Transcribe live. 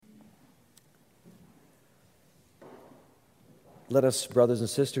Let us, brothers and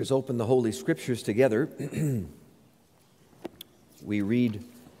sisters, open the Holy Scriptures together. We read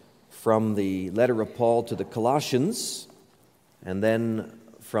from the letter of Paul to the Colossians, and then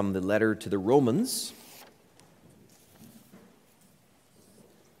from the letter to the Romans.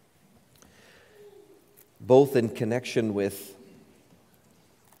 Both in connection with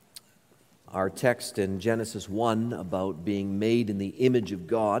our text in Genesis 1 about being made in the image of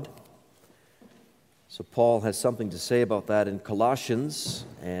God. So Paul has something to say about that in Colossians,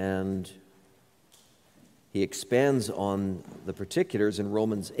 and he expands on the particulars in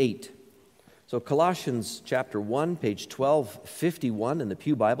Romans 8. So Colossians chapter 1, page 1251 in the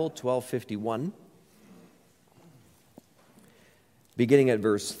Pew Bible, 1251, beginning at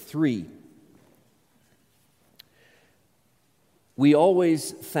verse 3. We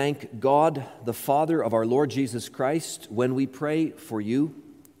always thank God, the Father of our Lord Jesus Christ, when we pray for you,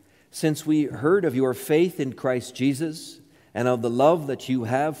 since we heard of your faith in Christ Jesus and of the love that you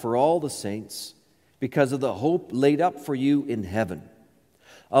have for all the saints, because of the hope laid up for you in heaven.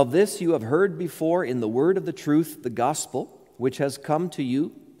 Of this you have heard before in the word of the truth, the gospel, which has come to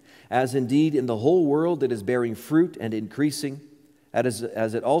you, as indeed in the whole world it is bearing fruit and increasing, as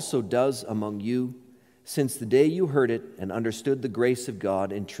it also does among you, since the day you heard it and understood the grace of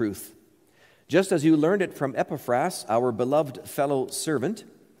God in truth. Just as you learned it from Epaphras, our beloved fellow servant,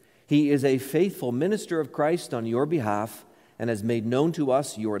 he is a faithful minister of Christ on your behalf and has made known to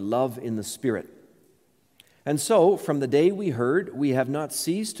us your love in the Spirit. And so, from the day we heard, we have not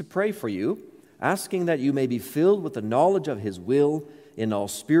ceased to pray for you, asking that you may be filled with the knowledge of his will in all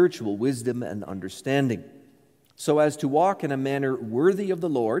spiritual wisdom and understanding, so as to walk in a manner worthy of the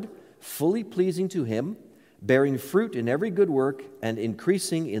Lord, fully pleasing to him, bearing fruit in every good work and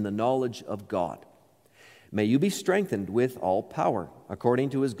increasing in the knowledge of God. May you be strengthened with all power,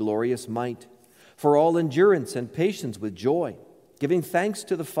 according to his glorious might, for all endurance and patience with joy, giving thanks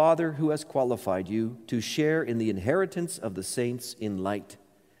to the Father who has qualified you to share in the inheritance of the saints in light.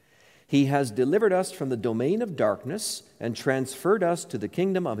 He has delivered us from the domain of darkness and transferred us to the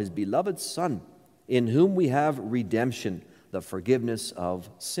kingdom of his beloved Son, in whom we have redemption, the forgiveness of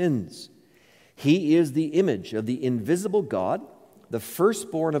sins. He is the image of the invisible God, the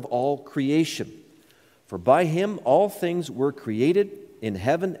firstborn of all creation. For by him all things were created, in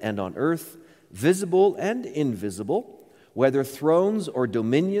heaven and on earth, visible and invisible, whether thrones or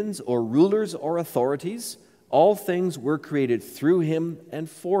dominions or rulers or authorities, all things were created through him and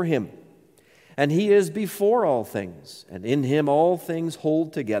for him. And he is before all things, and in him all things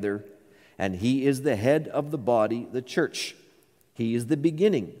hold together, and he is the head of the body, the church. He is the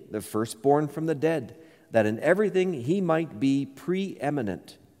beginning, the firstborn from the dead, that in everything he might be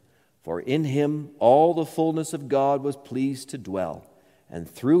preeminent. For in him all the fullness of God was pleased to dwell, and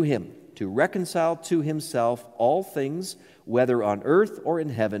through him to reconcile to himself all things, whether on earth or in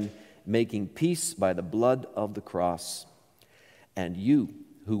heaven, making peace by the blood of the cross. And you,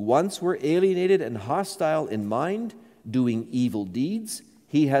 who once were alienated and hostile in mind, doing evil deeds,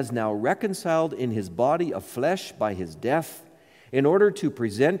 he has now reconciled in his body of flesh by his death, in order to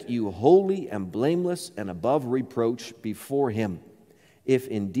present you holy and blameless and above reproach before him. If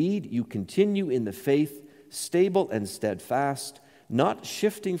indeed you continue in the faith, stable and steadfast, not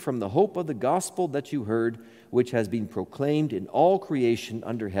shifting from the hope of the gospel that you heard, which has been proclaimed in all creation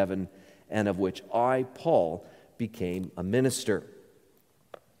under heaven, and of which I, Paul, became a minister.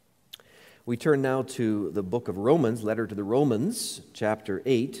 We turn now to the book of Romans, letter to the Romans, chapter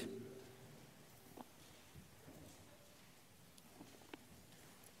 8.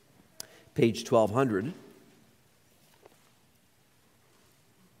 Page 1200.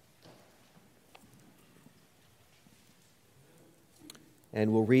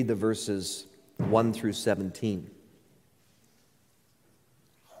 And we'll read the verses 1 through 17.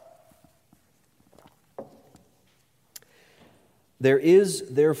 There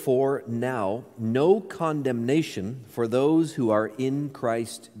is, therefore, now no condemnation for those who are in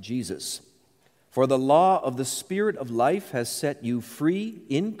Christ Jesus. For the law of the Spirit of life has set you free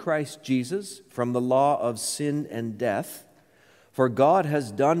in Christ Jesus from the law of sin and death. For God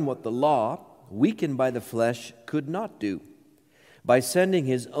has done what the law, weakened by the flesh, could not do, by sending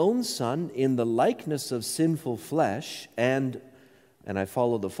his own Son in the likeness of sinful flesh, and I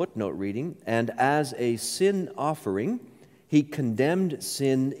follow the footnote reading, and as a sin offering, he condemned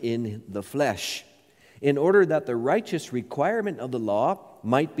sin in the flesh, in order that the righteous requirement of the law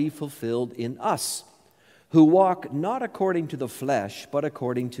might be fulfilled in us, who walk not according to the flesh, but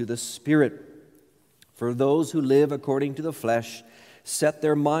according to the Spirit. For those who live according to the flesh set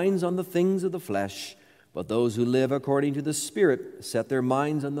their minds on the things of the flesh, but those who live according to the Spirit set their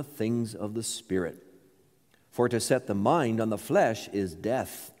minds on the things of the Spirit. For to set the mind on the flesh is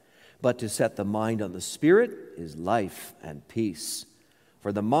death, but to set the mind on the Spirit is life and peace.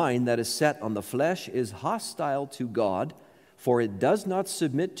 For the mind that is set on the flesh is hostile to God, for it does not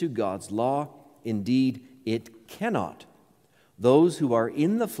submit to God's law. Indeed, it cannot. Those who are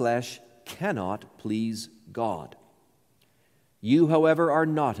in the flesh cannot please God. You, however, are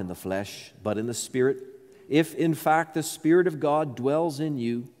not in the flesh, but in the Spirit, if in fact the Spirit of God dwells in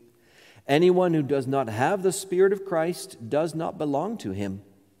you. Anyone who does not have the Spirit of Christ does not belong to him.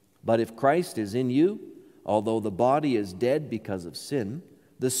 But if Christ is in you, although the body is dead because of sin,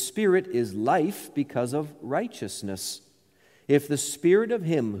 the Spirit is life because of righteousness. If the Spirit of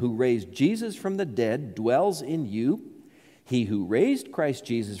him who raised Jesus from the dead dwells in you, he who raised Christ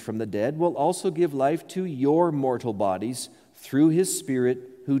Jesus from the dead will also give life to your mortal bodies through his Spirit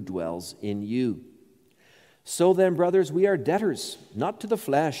who dwells in you. So then, brothers, we are debtors, not to the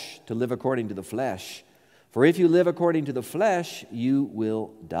flesh, to live according to the flesh. For if you live according to the flesh, you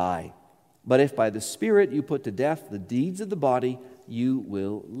will die. But if by the Spirit you put to death the deeds of the body, you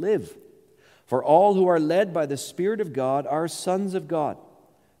will live. For all who are led by the Spirit of God are sons of God.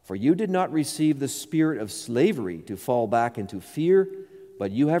 For you did not receive the spirit of slavery to fall back into fear,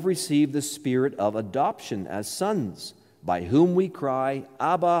 but you have received the Spirit of adoption as sons, by whom we cry,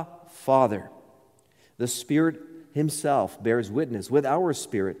 Abba, Father. The Spirit himself bears witness with our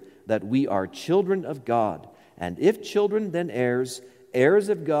spirit that we are children of God, and if children, then heirs, heirs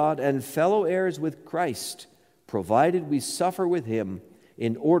of God and fellow heirs with Christ, provided we suffer with him,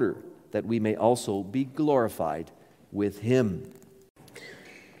 in order that we may also be glorified with him.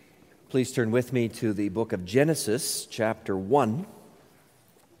 Please turn with me to the book of Genesis, chapter 1,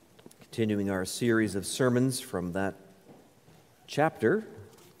 continuing our series of sermons from that chapter.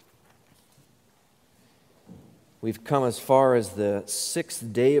 We've come as far as the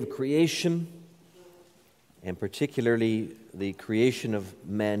sixth day of creation, and particularly the creation of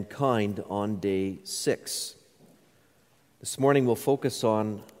mankind on day 6. This morning we'll focus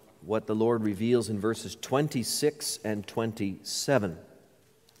on what the Lord reveals in verses 26 and 27.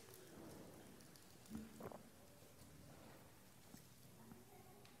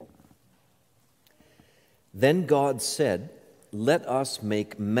 Then God said, "Let us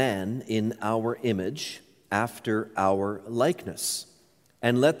make man in our image, after our likeness,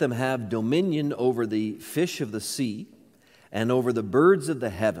 and let them have dominion over the fish of the sea, and over the birds of the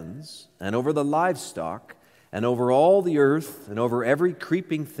heavens, and over the livestock, and over all the earth, and over every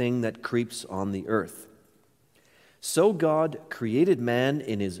creeping thing that creeps on the earth." So God created man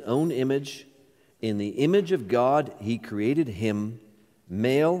in his own image. In the image of God he created him,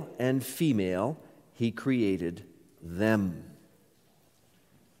 male and female he created them.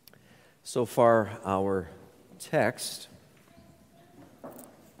 So far, our text.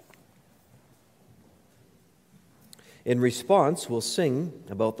 In response, we'll sing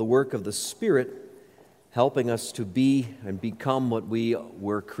about the work of the Spirit helping us to be and become what we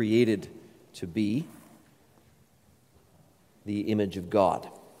were created to be, the image of God.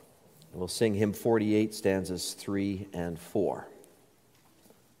 We'll sing hymn 48, stanzas 3 and 4.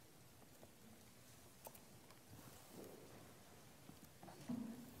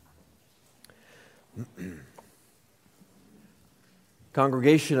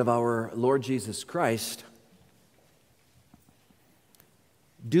 Congregation of our Lord Jesus Christ,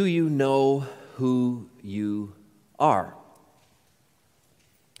 do you know who you are?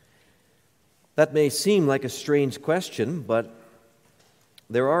 That may seem like a strange question, but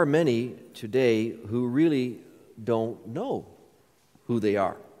there are many today who really don't know who they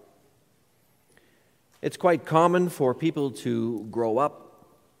are. It's quite common for people to grow up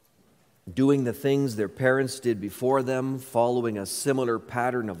doing the things their parents did before them, following a similar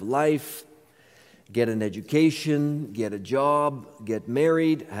pattern of life, get an education, get a job, get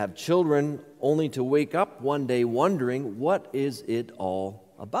married, have children, only to wake up one day wondering, what is it all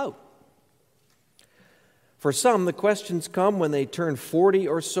about? For some, the questions come when they turn 40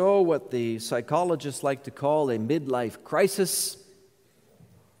 or so, what the psychologists like to call a midlife crisis.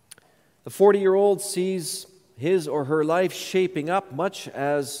 The 40-year-old sees his or her life shaping up much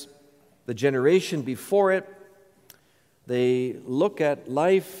as the generation before it. They look at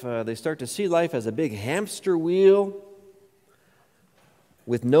life, they start to see life as a big hamster wheel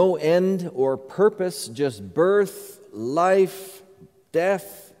with no end or purpose, just birth, life,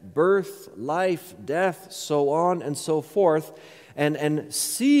 death, birth, life, death, so on and so forth. And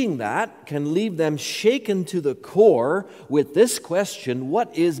seeing that can leave them shaken to the core with this question,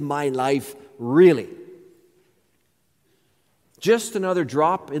 what is my life really? Just another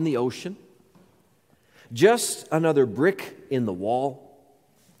drop in the ocean? Just another brick in the wall?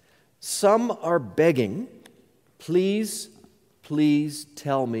 Some are begging Please, please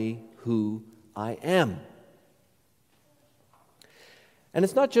tell me who I am. And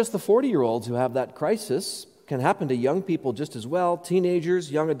it's not just the 40-year-olds who have that crisis. It can happen to young people just as well,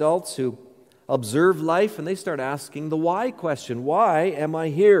 teenagers, young adults who observe life and they start asking the why question. Why am I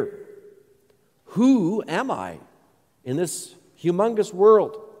here? Who am I in this humongous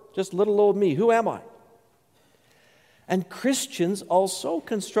world? Just little old me. Who am I? And Christians also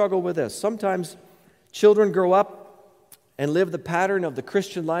can struggle with this. Sometimes children grow up and live the pattern of the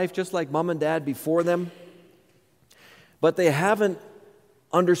Christian life just like mom and dad before them, but they haven't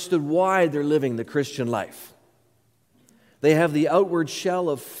understood why they're living the Christian life. They have the outward shell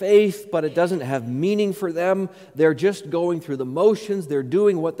of faith, but it doesn't have meaning for them. They're just going through the motions. They're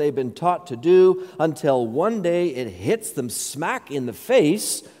doing what they've been taught to do until one day it hits them smack in the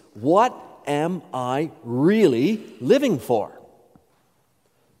face. What am I really living for?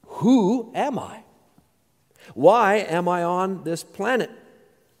 Who am I? Why am I on this planet?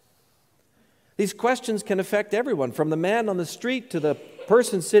 These questions can affect everyone, from the man on the street to the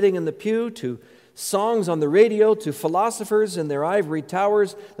person sitting in the pew, to songs on the radio, to philosophers in their ivory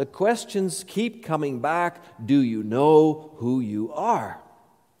towers. The questions keep coming back. Do you know who you are?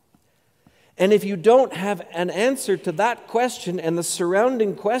 And if you don't have an answer to that question and the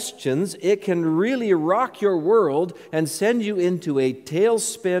surrounding questions, it can really rock your world and send you into a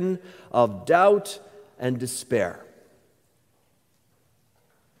tailspin of doubt and despair.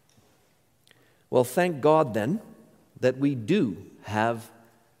 Well, thank God then that we do have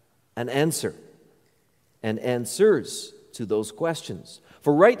an answer and answers to those questions.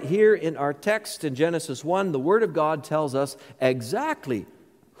 For right here in our text in Genesis 1, the Word of God tells us exactly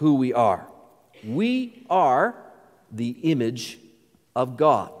who we are. We are the image of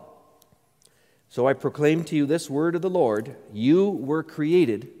God. So I proclaim to you this word of the Lord: you were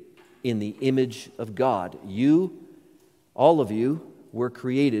created in the image of God. You, all of you, were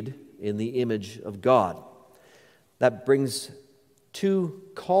created in the image of God. That brings two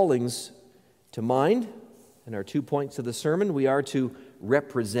callings to mind in our 2 points of the sermon. We are to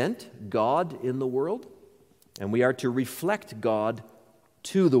represent God in the world, and we are to reflect God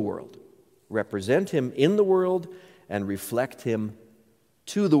to the world. Represent Him in the world and reflect Him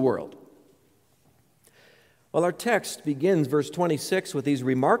to the world. Well, our text begins, verse 26, with these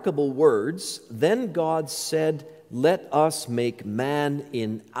remarkable words. Then God said, "Let us make man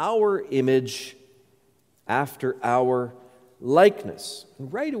in our image, after our likeness."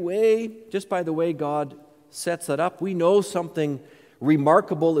 And right away, just by the way God sets that up, we know something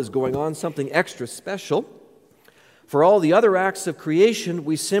remarkable is going on, something extra special. For all the other acts of creation,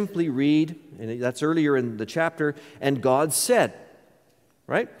 we simply read, and that's earlier in the chapter, and God said,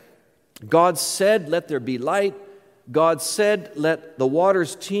 right? God said, "Let there be light." God said, "Let the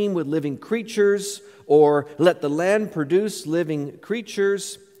waters teem with living creatures," or "Let the land produce living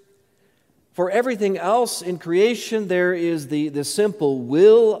creatures." For everything else in creation, there is the simple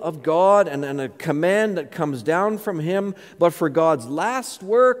will of God and a command that comes down from Him. But for God's last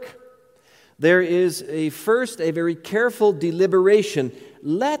work, there is a very careful deliberation.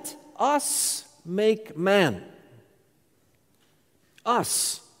 Let us make man.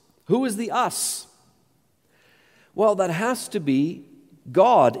 Us. Who is the us? Well, that has to be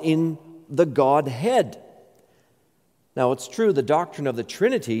God in the Godhead. Now, it's true the doctrine of the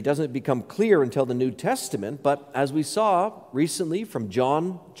Trinity doesn't become clear until the New Testament, but as we saw recently from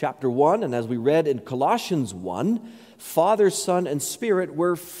John chapter 1 and as we read in Colossians 1, Father, Son, and Spirit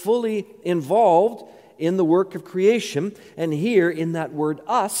were fully involved in the work of creation, and here in that word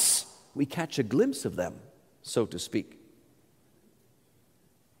us, we catch a glimpse of them, so to speak.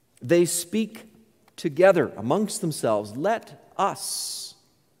 They speak together amongst themselves, "Let us."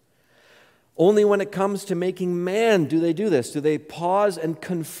 Only when it comes to making man do they do this. Do they pause and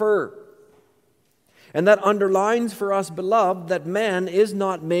confer? And that underlines for us, beloved, that man is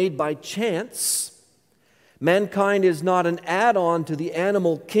not made by chance. Mankind is not an add-on to the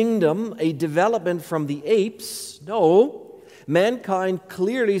animal kingdom, a development from the apes. No, mankind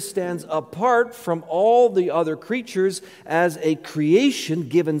clearly stands apart from all the other creatures as a creation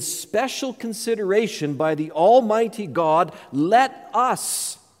given special consideration by the Almighty God. Let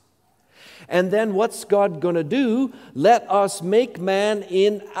us. And then what's God going to do? Let us make man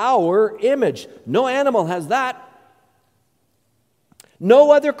in our image. No animal has that.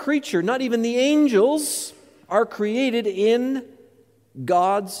 No other creature, not even the angels, are created in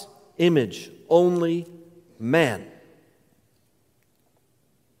God's image. Only man.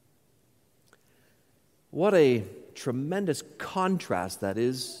 What a tremendous contrast that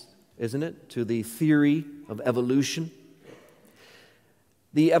is, isn't it, to the theory of evolution?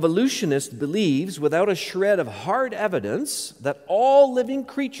 The evolutionist believes, without a shred of hard evidence, that all living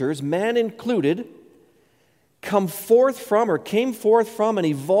creatures, man included, came forth from and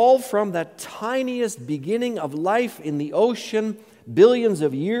evolved from that tiniest beginning of life in the ocean billions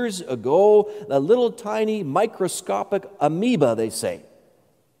of years ago, a little tiny microscopic amoeba, they say.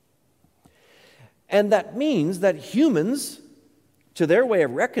 And that means that humans, to their way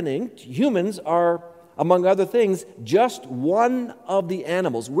of reckoning, humans are, among other things, just one of the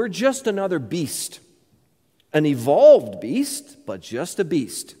animals. We're just another beast. An evolved beast, but just a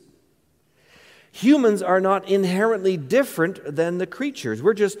beast. Humans are not inherently different than the creatures.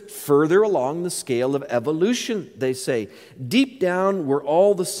 We're just further along the scale of evolution, they say. Deep down, we're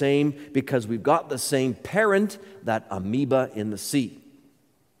all the same because we've got the same parent, that amoeba in the sea.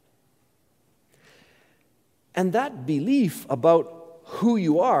 And that belief about who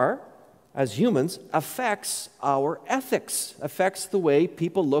you are as humans affects our ethics, affects the way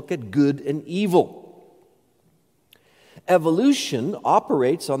people look at good and evil. Evolution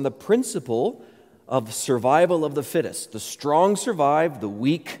operates on the principle of survival of the fittest. The strong survive, the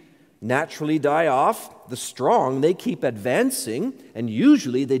weak naturally die off. The strong, they keep advancing, and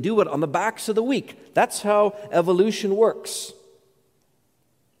usually they do it on the backs of the weak. That's how evolution works.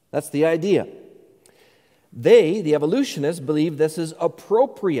 That's the idea. They, the evolutionists, believe this is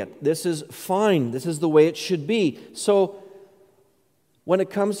appropriate, this is fine, this is the way it should be. So when it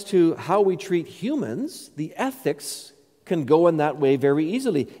comes to how we treat humans, the ethics can go in that way very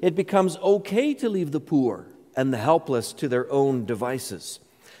easily. It becomes okay to leave the poor and the helpless to their own devices.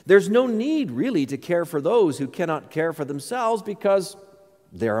 There's no need really to care for those who cannot care for themselves because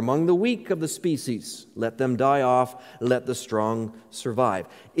they're among the weak of the species. Let them die off, let the strong survive.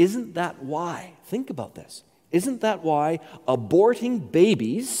 Isn't that why? Think about this. Isn't that why aborting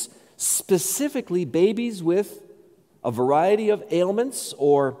babies, specifically babies with a variety of ailments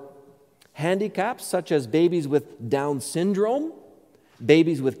or handicaps, such as babies with Down syndrome,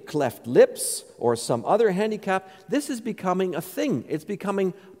 babies with cleft lips, or some other handicap, this is becoming a thing. It's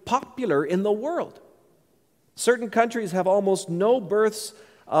becoming popular in the world. Certain countries have almost no births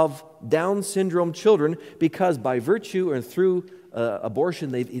of Down syndrome children because by virtue or through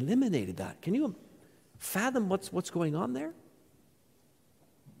abortion, they've eliminated that. Can you fathom what's going on there?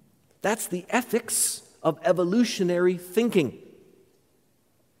 That's the ethics of evolutionary thinking.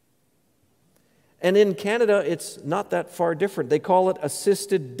 And in Canada, it's not that far different. They call it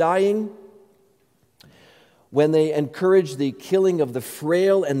assisted dying. When they encourage the killing of the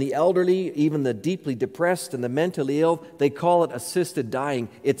frail and the elderly, even the deeply depressed and the mentally ill, they call it assisted dying.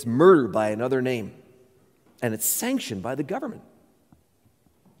 It's murder by another name. And it's sanctioned by the government.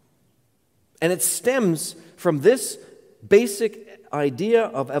 And it stems from this basic idea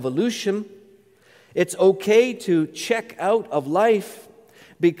of evolution. It's okay to check out of life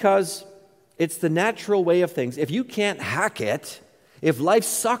because it's the natural way of things. If you can't hack it, if life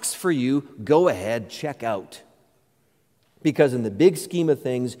sucks for you, go ahead, check out. Because in the big scheme of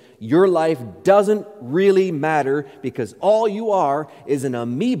things, your life doesn't really matter because all you are is an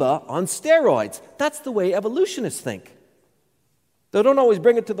amoeba on steroids. That's the way evolutionists think. They don't always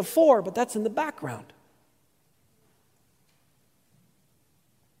bring it to the fore, but that's in the background.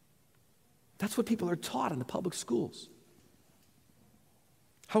 That's what people are taught in the public schools.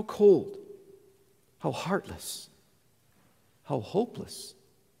 How cold, how heartless, how hopeless.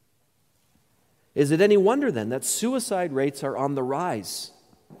 Is it any wonder then that suicide rates are on the rise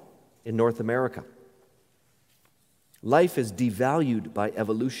in North America? Life is devalued by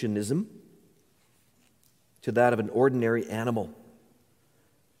evolutionism to that of an ordinary animal.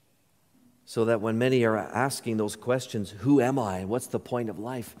 So that when many are asking those questions, who am I and what's the point of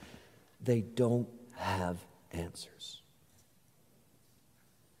life, they don't have answers.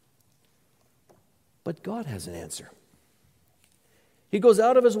 But God has an answer. He goes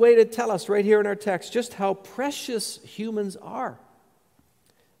out of his way to tell us right here in our text just how precious humans are.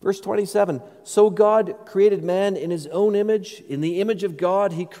 Verse 27, so God created man in his own image. In the image of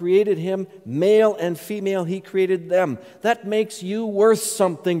God, he created him. Male and female, he created them. That makes you worth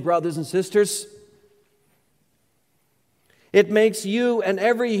something, brothers and sisters. It makes you and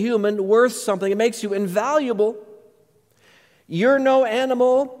every human worth something. It makes you invaluable. You're no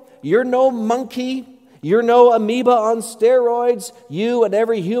animal. You're no monkey. You're no amoeba on steroids. You and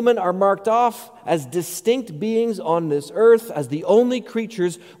every human are marked off as distinct beings on this earth, as the only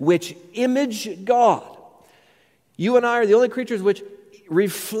creatures which image God. You and I are the only creatures which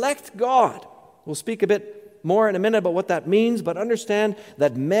reflect God. We'll speak a bit more in a minute about what that means, but understand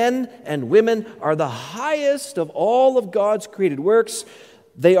that men and women are the highest of all of God's created works.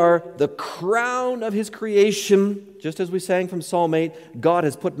 They are the crown of His creation. Just as we sang from Psalm 8, God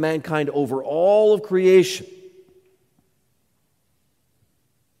has put mankind over all of creation.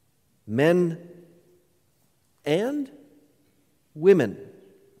 Men and women,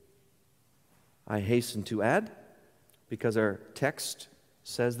 I hasten to add, because our text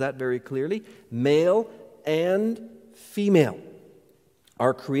says that very clearly, male and female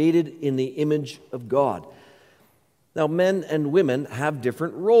are created in the image of God. Now, men and women have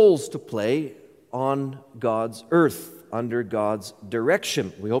different roles to play on God's earth, under God's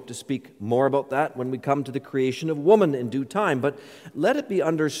direction. We hope to speak more about that when we come to the creation of woman in due time. But let it be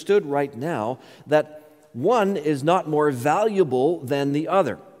understood right now that one is not more valuable than the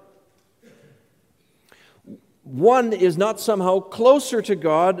other. One is not somehow closer to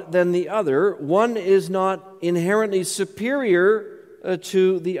God than the other. One is not inherently superior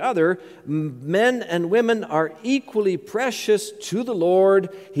to the other. Men and women are equally precious to the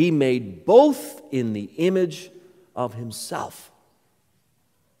Lord. He made both in the image of Himself.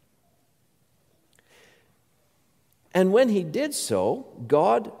 And when He did so,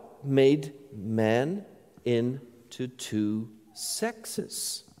 God made man into two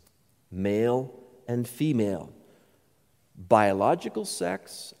sexes, male and female, biological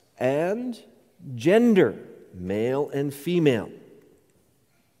sex and gender, male and female.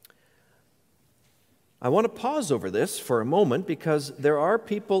 I want to pause over this for a moment because there are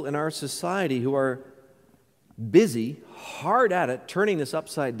people in our society who are busy, hard at it, turning this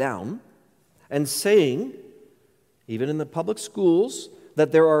upside down and saying, even in the public schools,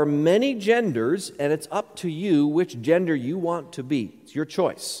 that there are many genders and it's up to you which gender you want to be. It's your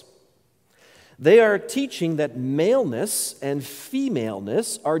choice. They are teaching that maleness and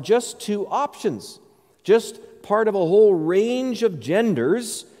femaleness are just two options, just part of a whole range of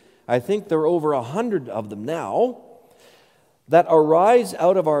genders. I think there are over 100 of them now, that arise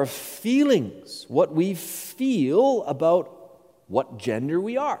out of our feelings, what we feel about what gender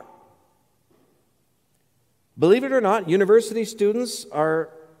we are. Believe it or not, university students are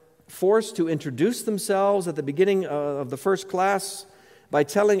forced to introduce themselves at the beginning of the first class by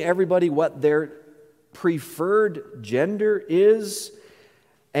telling everybody what their preferred gender is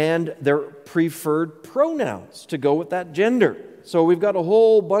and their preferred pronouns to go with that gender. So we've got a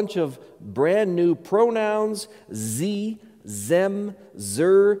whole bunch of brand new pronouns, ze, them,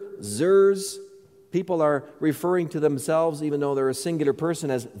 zer, zers. People are referring to themselves, even though they're a singular person,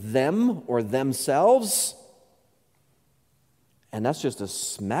 as them or themselves. And that's just a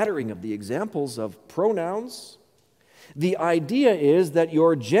smattering of the examples of pronouns. The idea is that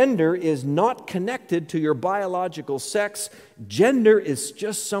your gender is not connected to your biological sex. Gender is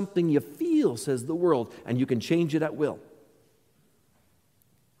just something you feel, says the world, and you can change it at will.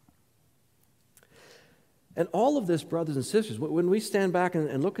 And all of this, brothers and sisters, when we stand back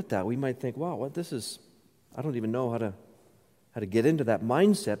and look at that, we might think, wow, what this is, I don't even know how to get into that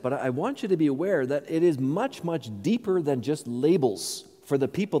mindset. But I want you to be aware that it is much, much deeper than just labels for the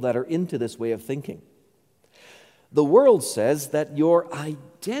people that are into this way of thinking. The world says that your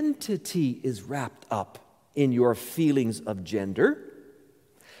identity is wrapped up in your feelings of gender,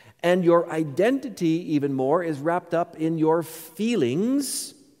 and your identity, even more, is wrapped up in your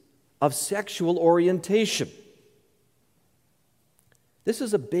feelings of sexual orientation. This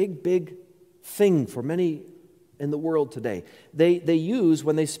is a big, big thing for many in the world today. They use,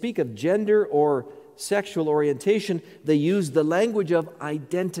 when they speak of gender or sexual orientation, they use the language of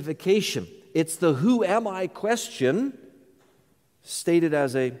identification. It's the who am I question stated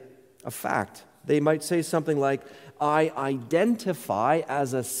as a fact. They might say something like, I identify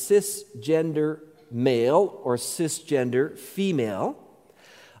as a cisgender male or cisgender female.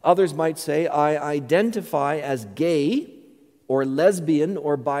 Others might say, I identify as gay or lesbian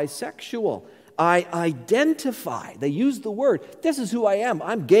or bisexual. I identify. They use the word. This is who I am.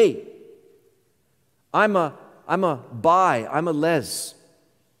 I'm gay. I'm a bi. I'm a les.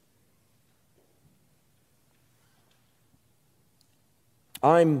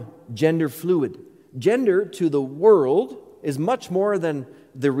 I'm gender fluid. Gender to the world is much more than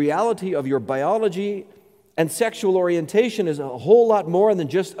the reality of your biology, and sexual orientation is a whole lot more than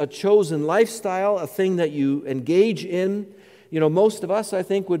just a chosen lifestyle, a thing that you engage in. You know, most of us, I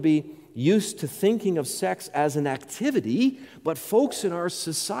think, would be used to thinking of sex as an activity, but folks in our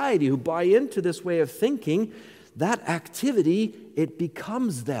society who buy into this way of thinking, that activity, it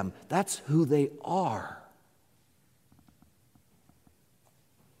becomes them. That's who they are.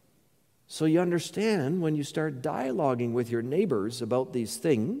 So you understand when you start dialoguing with your neighbors about these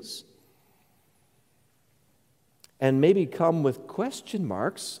things, and maybe come with question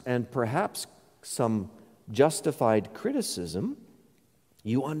marks and perhaps some justified criticism,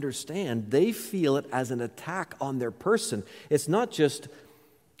 you understand they feel it as an attack on their person. It's not just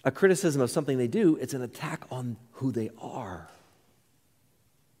a criticism of something they do, it's an attack on who they are.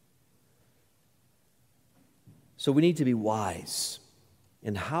 So we need to be wise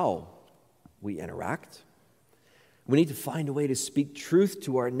in how we interact. We need to find a way to speak truth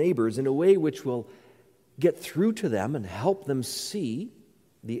to our neighbors in a way which will get through to them and help them see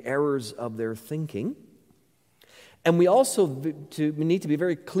the errors of their thinking. And we also need to be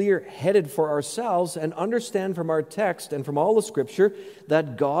very clear-headed for ourselves and understand from our text and from all the Scripture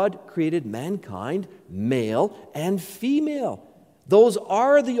that God created mankind, male and female. Those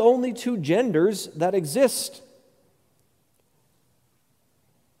are the only two genders that exist.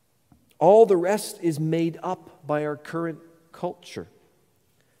 All the rest is made up by our current culture.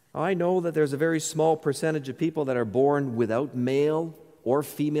 I know that there's a very small percentage of people that are born without male or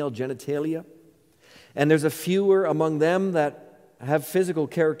female genitalia, and there's a fewer among them that have physical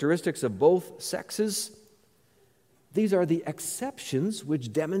characteristics of both sexes. These are the exceptions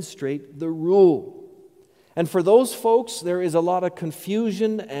which demonstrate the rule. And for those folks, there is a lot of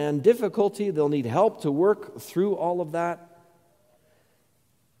confusion and difficulty. They'll need help to work through all of that.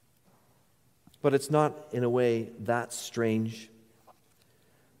 But it's not, in a way, that strange.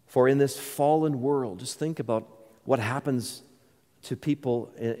 For in this fallen world, just think about what happens to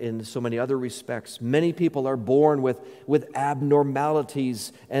people in so many other respects. Many people are born with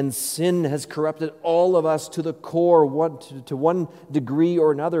abnormalities, and sin has corrupted all of us to the core, to one degree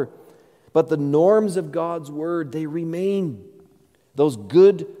or another. But the norms of God's Word, they remain. Those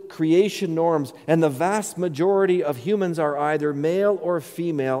good creation norms, and the vast majority of humans are either male or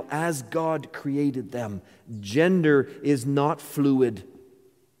female as God created them. Gender is not fluid.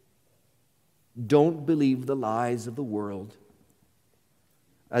 Don't believe the lies of the world.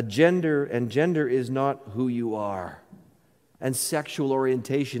 Gender is not who you are. And sexual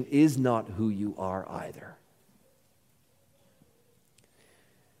orientation is not who you are either.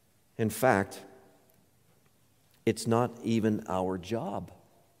 In fact, it's not even our job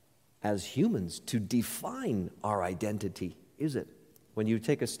as humans to define our identity, is it? When you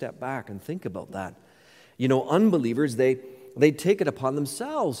take a step back and think about that. You know, unbelievers, they take it upon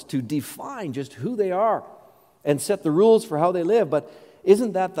themselves to define just who they are and set the rules for how they live. But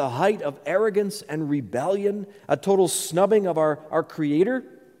isn't that the height of arrogance and rebellion, a total snubbing of our Creator?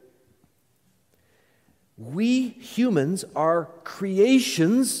 We humans are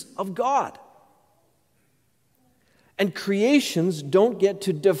creations of God. And creations don't get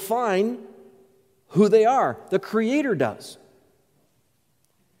to define who they are. The Creator does.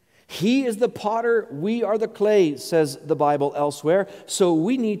 He is the potter, we are the clay, says the Bible elsewhere. So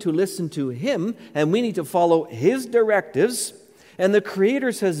we need to listen to Him, and we need to follow His directives. And the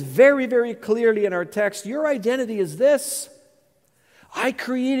Creator says very, very clearly in our text, your identity is this. I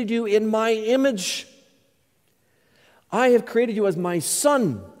created you in my image. I have created you as my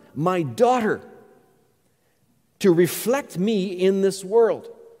son, my daughter, to reflect me in this world.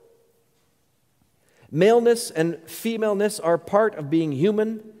 Maleness and femaleness are part of being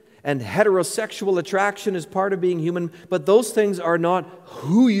human, and heterosexual attraction is part of being human, but those things are not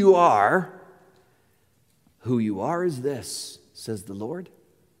who you are. Who you are is this, says the Lord.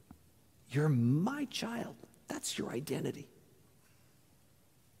 You're my child. That's your identity.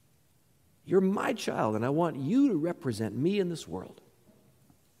 You're my child, and I want you to represent me in this world.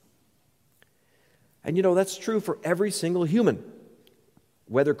 And you know, that's true for every single human,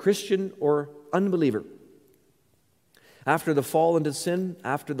 whether Christian or unbeliever. After the fall into sin,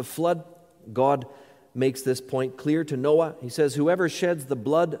 after the flood, God makes this point clear to Noah. He says, whoever sheds the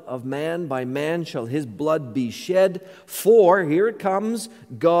blood of man, by man shall his blood be shed. For, here it comes,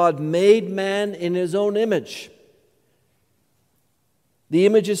 God made man in His own image. The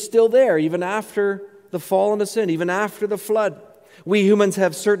image is still there, even after the fall into sin, even after the flood. We humans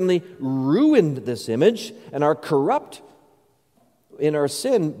have certainly ruined this image and are corrupt in our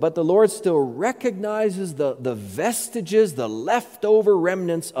sin, but the Lord still recognizes the vestiges, the leftover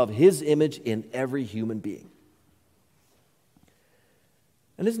remnants of His image in every human being.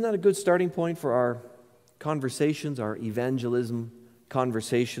 And isn't that a good starting point for our conversations, our evangelism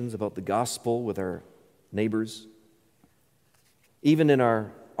conversations about the gospel with our neighbors? Even in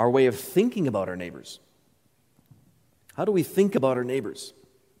our way of thinking about our neighbors. How do we think about our neighbors?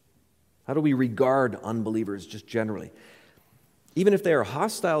 How do we regard unbelievers just generally? Even if they are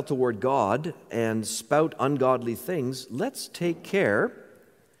hostile toward God and spout ungodly things, let's take care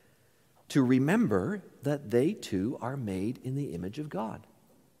to remember that they too are made in the image of God.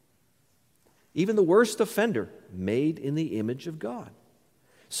 Even the worst offender, made in the image of God.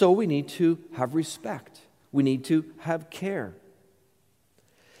 So we need to have respect. We need to have care.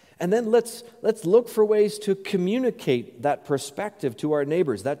 And then let's look for ways to communicate that perspective to our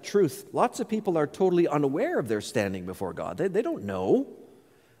neighbors, that truth. Lots of people are totally unaware of their standing before God. They don't know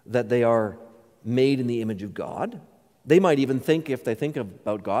that they are made in the image of God. They might even think, if they think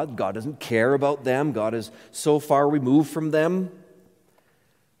about God, God doesn't care about them. God is so far removed from them.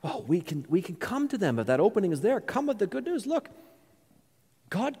 Well, we can come to them if that opening is there. Come with the good news. Look,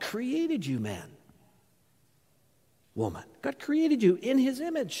 God created you, man, woman. God created you in His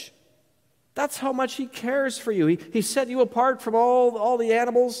image. That's how much He cares for you. He set you apart from all the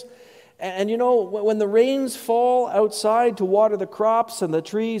animals. And you know, when the rains fall outside to water the crops and the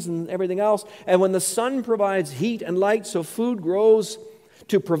trees and everything else, and when the sun provides heat and light so food grows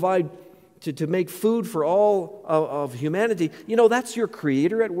to make food for all of humanity, you know, that's your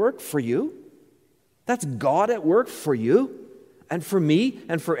Creator at work for you. That's God at work for you and for me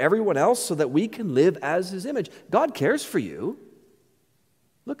and for everyone else so that we can live as His image. God cares for you.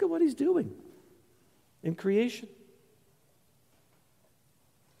 Look at what He's doing in creation.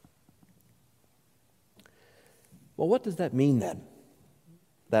 Well, what does that mean then?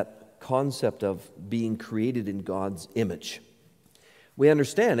 That concept of being created in God's image. We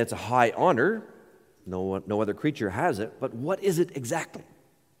understand it's a high honor. No other creature has it. But what is it exactly?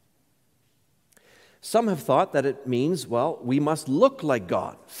 Some have thought that it means, well, we must look like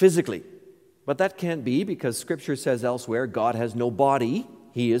God physically. But that can't be because Scripture says elsewhere, God has no body.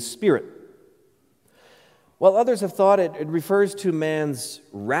 He is spirit. While others have thought it refers to man's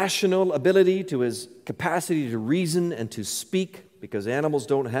rational ability, to his capacity to reason and to speak, because animals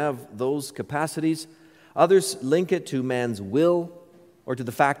don't have those capacities. Others link it to man's will or to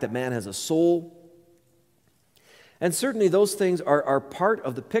the fact that man has a soul. And certainly those things are part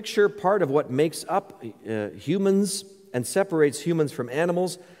of the picture, part of what makes up humans and separates humans from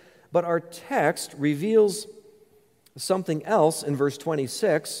animals. But our text reveals something else in verse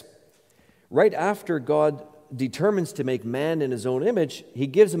 26. Right after God determines to make man in His own image, He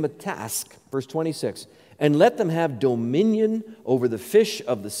gives him a task. Verse 26, and let them have dominion over the fish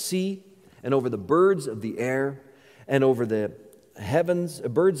of the sea and over the birds of the air and over the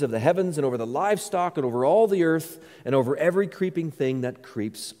birds of the heavens and over the livestock and over all the earth and over every creeping thing that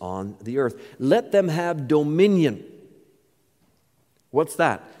creeps on the earth. Let them have dominion. What's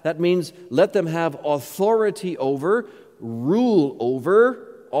that? That means let them have authority over, rule over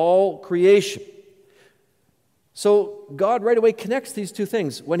all creation. So God right away connects these two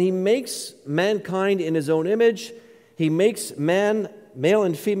things. When He makes mankind in His own image, He makes man, male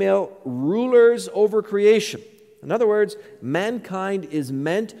and female, rulers over creation. In other words, mankind is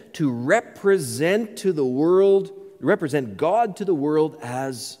meant to represent God to the world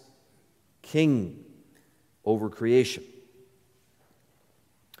as king over creation.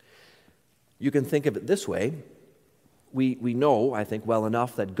 You can think of it this way. We know, I think, well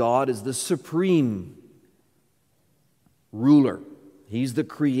enough that God is the supreme ruler. He's the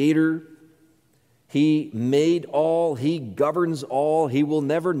creator. He made all. He governs all. He will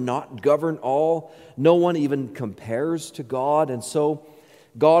never not govern all. No one even compares to God. And so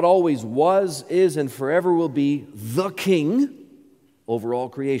God always was, is, and forever will be the king over all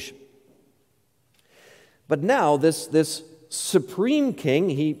creation. But now this supreme king,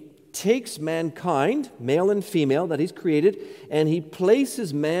 He takes mankind, male and female, that He's created, and He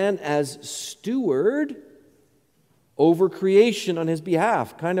places man as steward over creation on His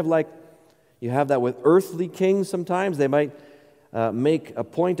behalf. Kind of like you have that with earthly kings sometimes. They might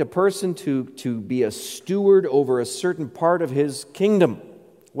appoint a person to be a steward over a certain part of his kingdom.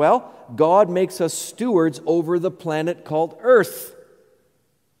 Well, God makes us stewards over the planet called Earth.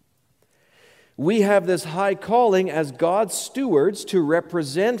 We have this high calling as God's stewards to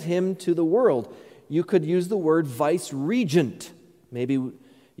represent Him to the world. You could use the word vice-regent. Maybe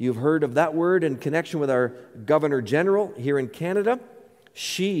you've heard of that word in connection with our Governor General here in Canada.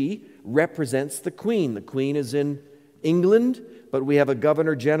 She represents the Queen. The Queen is in England, but we have a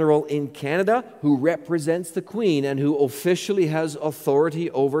Governor General in Canada who represents the Queen and who officially has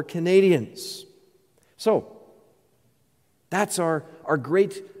authority over Canadians. So, that's our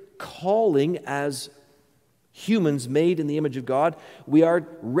great calling as humans made in the image of God. We are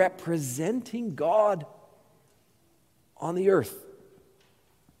representing God on the earth.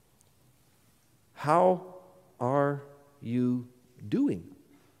 How are you doing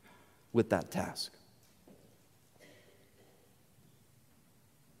with that task?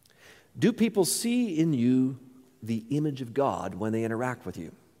 Do people see in you the image of God when they interact with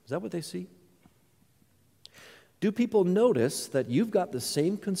you? Is that what they see? Do people notice that you've got the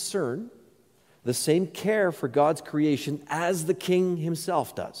same concern, the same care for God's creation as the King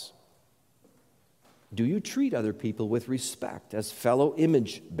Himself does? Do you treat other people with respect as fellow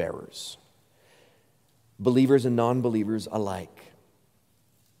image bearers, believers and non-believers alike?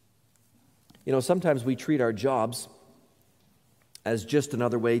 You know, sometimes we treat our jobs as just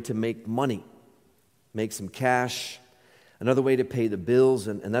another way to make money, make some cash, another way to pay the bills,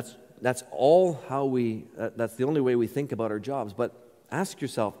 and that's all how that's the only way we think about our jobs. But ask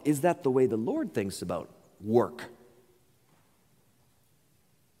yourself, is that the way the Lord thinks about work?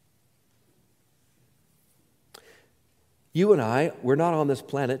 You and I, we're not on this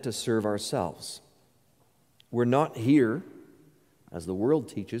planet to serve ourselves. We're not here, as the world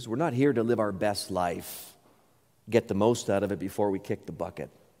teaches, we're not here to live our best life, get the most out of it before we kick the bucket.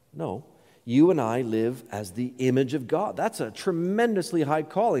 No. You and I live as the image of God. That's a tremendously high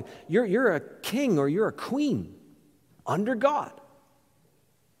calling. You're a king or you're a queen under God.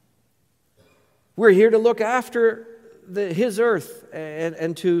 We're here to look after His earth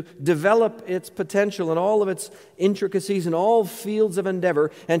and to develop its potential and all of its intricacies in all fields of endeavor,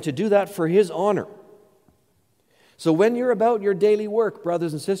 and to do that for His honor. So when you're about your daily work,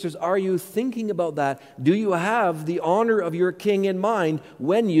 brothers and sisters, are you thinking about that? Do you have the honor of your king in mind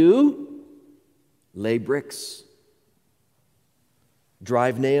when you lay bricks,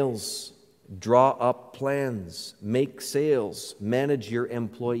 drive nails, draw up plans, make sales, manage your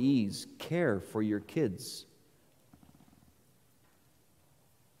employees, care for your kids,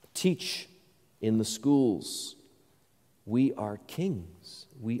 teach in the schools? We are kings,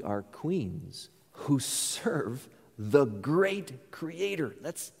 we are queens who serve the great Creator.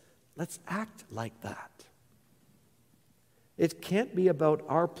 Let's act like that. It can't be about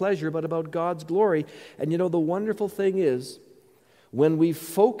our pleasure, but about God's glory. And you know, the wonderful thing is, when we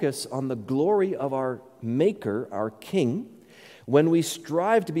focus on the glory of our Maker, our King, when we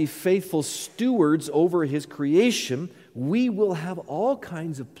strive to be faithful stewards over His creation, we will have all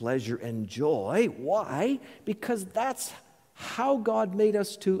kinds of pleasure and joy. Why? Because that's how God made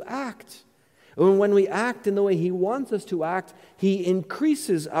us to act. And when we act in the way He wants us to act, He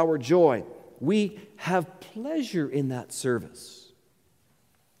increases our joy. We have pleasure in that service.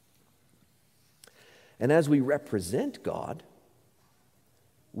 And as we represent God,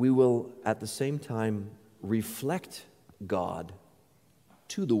 we will at the same time reflect God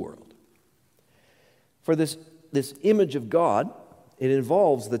to the world. For this image of God, it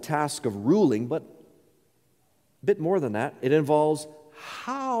involves the task of ruling, but a bit more than that, it involves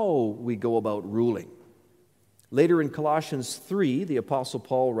how we go about ruling. Later in Colossians 3, the Apostle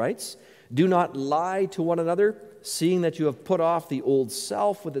Paul writes, "Do not lie to one another, seeing that you have put off the old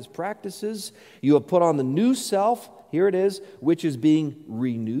self with its practices. You have put on the new self," here it is, "which is being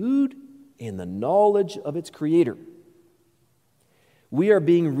renewed in the knowledge of its Creator." We are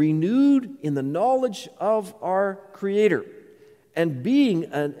being renewed in the knowledge of our Creator. And being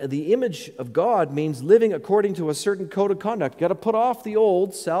the image of God means living according to a certain code of conduct. You've got to put off the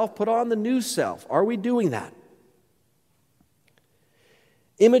old self, put on the new self. Are we doing that?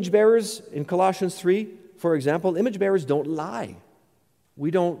 Image bearers in Colossians 3, for example, image bearers don't lie.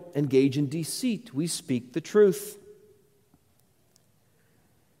 We don't engage in deceit. We speak the truth.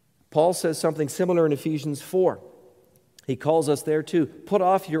 Paul says something similar in Ephesians 4. He calls us there too. Put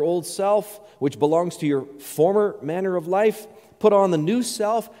off your old self, which belongs to your former manner of life. Put on the new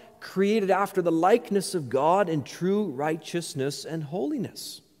self, created after the likeness of God in true righteousness and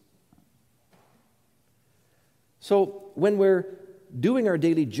holiness. So when we're doing our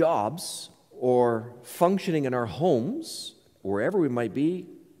daily jobs or functioning in our homes, wherever we might be,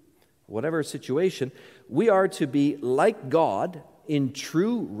 whatever situation, we are to be like God in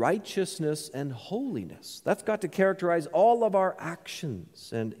true righteousness and holiness. That's got to characterize all of our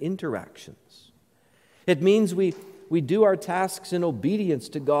actions and interactions. It means we do our tasks in obedience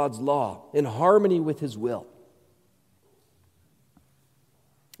to God's law, in harmony with His will.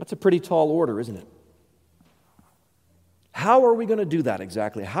 That's a pretty tall order, isn't it? How are we going to do that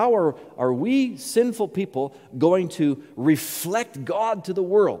exactly? How are we sinful people going to reflect God to the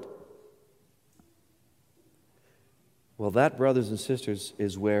world? Well, that, brothers and sisters,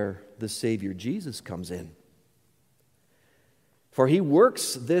 is where the Savior Jesus comes in. For He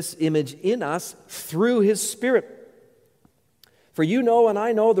works this image in us through His Spirit. For you know and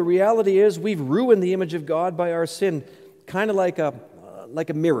I know the reality is we've ruined the image of God by our sin, kind of like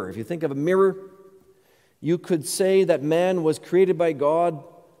a mirror. If you think of a mirror, you could say that man was created by God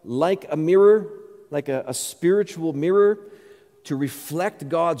like a mirror, like a spiritual mirror, to reflect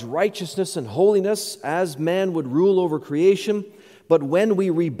God's righteousness and holiness as man would rule over creation. But when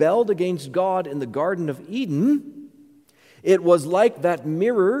we rebelled against God in the Garden of Eden, it was like that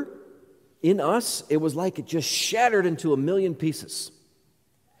mirror in us, it was like it just shattered into a million pieces.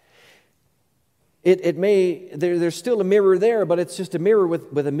 There's still a mirror there, but it's just a mirror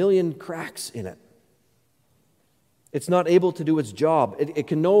with a million cracks in it. It's not able to do its job.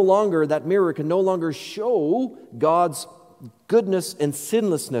 That mirror can no longer show God's goodness and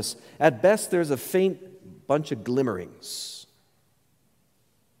sinlessness. At best, there's a faint bunch of glimmerings.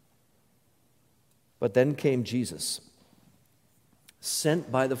 But then came Jesus,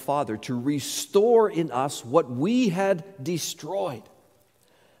 sent by the Father to restore in us what we had destroyed.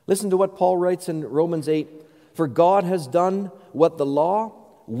 Listen to what Paul writes in Romans 8. For God has done what the law,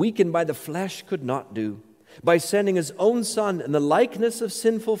 weakened by the flesh, could not do, by sending his own Son in the likeness of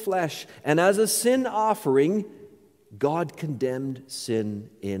sinful flesh, and as a sin offering, God condemned sin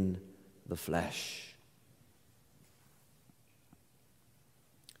in the flesh.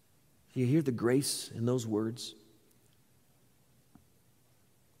 Do you hear the grace in those words?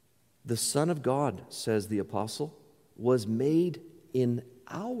 The Son of God, says the apostle, was made in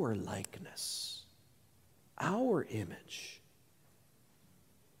our likeness, our image.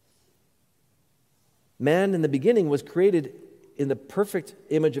 Man in the beginning was created in the perfect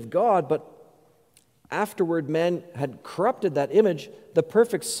image of God, but afterward man had corrupted that image. The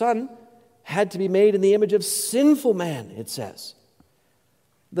perfect Son had to be made in the image of sinful man, it says.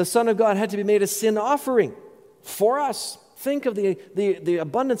 The Son of God had to be made a sin offering for us. Think of the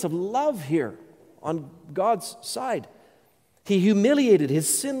abundance of love here on God's side. He humiliated his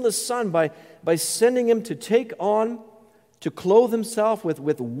sinless Son by sending him to take on, to clothe himself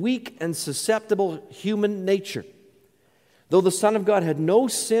with weak and susceptible human nature. Though the Son of God had no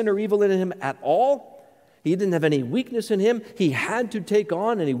sin or evil in him at all, he didn't have any weakness in him. He had to take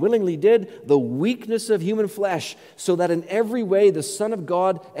on, and he willingly did, the weakness of human flesh, so that in every way the Son of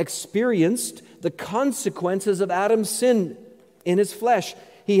God experienced the consequences of Adam's sin in his flesh.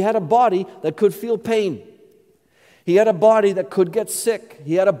 He had a body that could feel pain. He had a body that could get sick.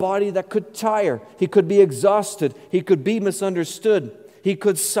 He had a body that could tire. He could be exhausted. He could be misunderstood. He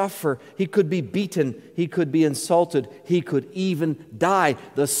could suffer. He could be beaten. He could be insulted. He could even die.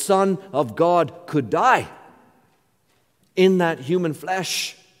 The Son of God could die in that human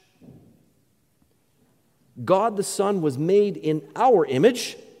flesh. God the Son was made in our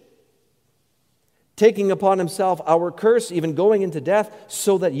image, taking upon himself our curse, even going into death,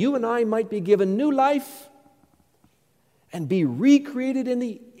 so that you and I might be given new life and be recreated in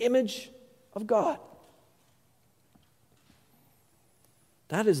the image of God.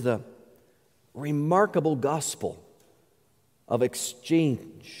 That is the remarkable gospel of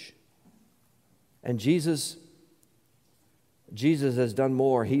exchange. And Jesus has done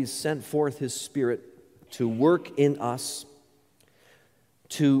more. He's sent forth his Spirit to work in us,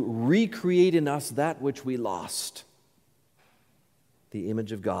 to recreate in us that which we lost, the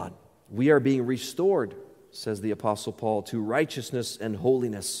image of God. We are being restored, says the Apostle Paul, to righteousness and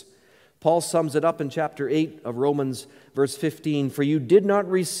holiness. Paul sums it up in chapter 8 of Romans, verse 15. For you did not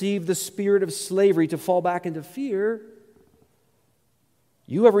receive the spirit of slavery to fall back into fear.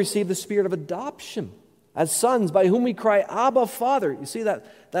 You have received the spirit of adoption as sons, by whom we cry, Abba, Father. You see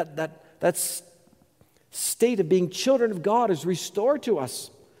that state of being children of God is restored to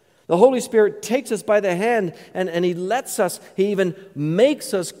us. The Holy Spirit takes us by the hand and he lets us, he even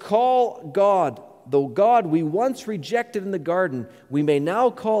makes us call God. Though God we once rejected in the garden, we may now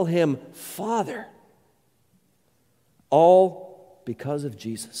call him Father. All because of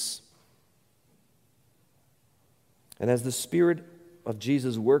Jesus. And as the Spirit of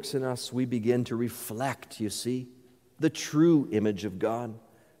Jesus works in us, we begin to reflect, you see, the true image of God.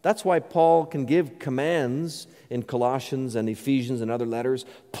 That's why Paul can give commands in Colossians and Ephesians and other letters.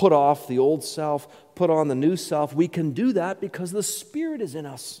 Put off the old self, put on the new self. We can do that because the Spirit is in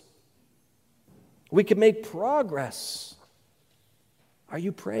us. We can make progress. Are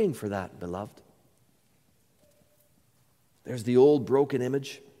you praying for that, beloved? There's the old broken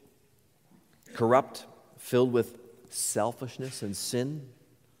image, corrupt, filled with selfishness and sin.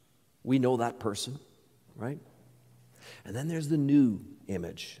 We know that person, right? And then there's the new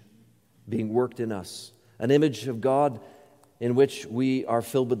image being worked in us, an image of God in which we are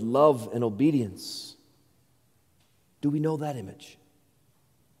filled with love and obedience. Do we know that image?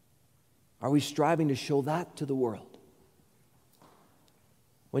 Are we striving to show that to the world?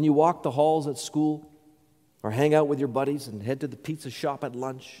 When you walk the halls at school or hang out with your buddies and head to the pizza shop at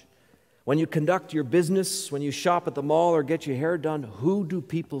lunch, when you conduct your business, when you shop at the mall or get your hair done, who do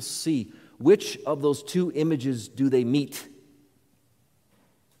people see? Which of those two images do they meet?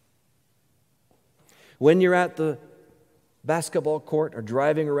 When you're at the basketball court or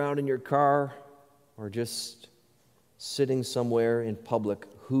driving around in your car or just sitting somewhere in public,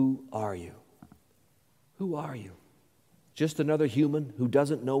 who are you? Who are you? Just another human who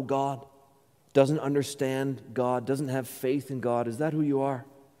doesn't know God? doesn't understand God, doesn't have faith in God? Is that who you are?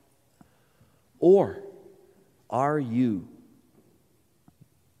 Or are you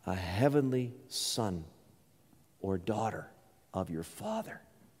a heavenly son or daughter of your Father?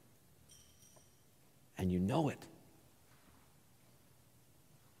 And you know it.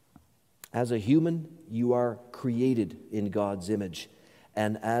 As a human, you are created in God's image.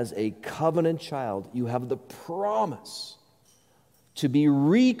 And as a covenant child, you have the promise to be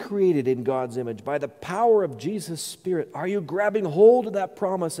recreated in God's image by the power of Jesus' Spirit. Are you grabbing hold of that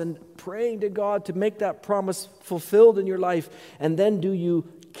promise and praying to God to make that promise fulfilled in your life? And then do you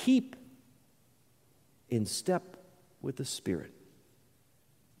keep in step with the Spirit?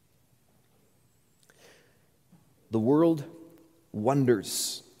 The world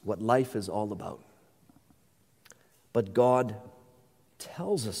wonders what life is all about. But God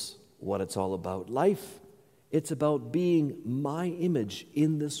tells us what it's all about. Life, it's about being my image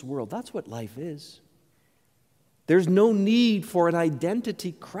in this world. That's what life is. There's no need for an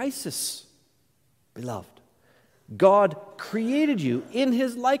identity crisis, beloved. God created you in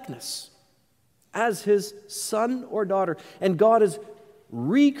His likeness as His son or daughter. And God is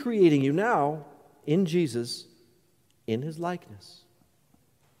recreating you now in Jesus in His likeness.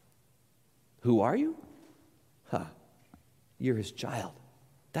 Who are you? You're His child.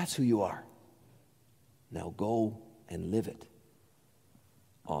 That's who you are. Now go and live it.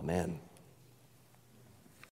 Amen.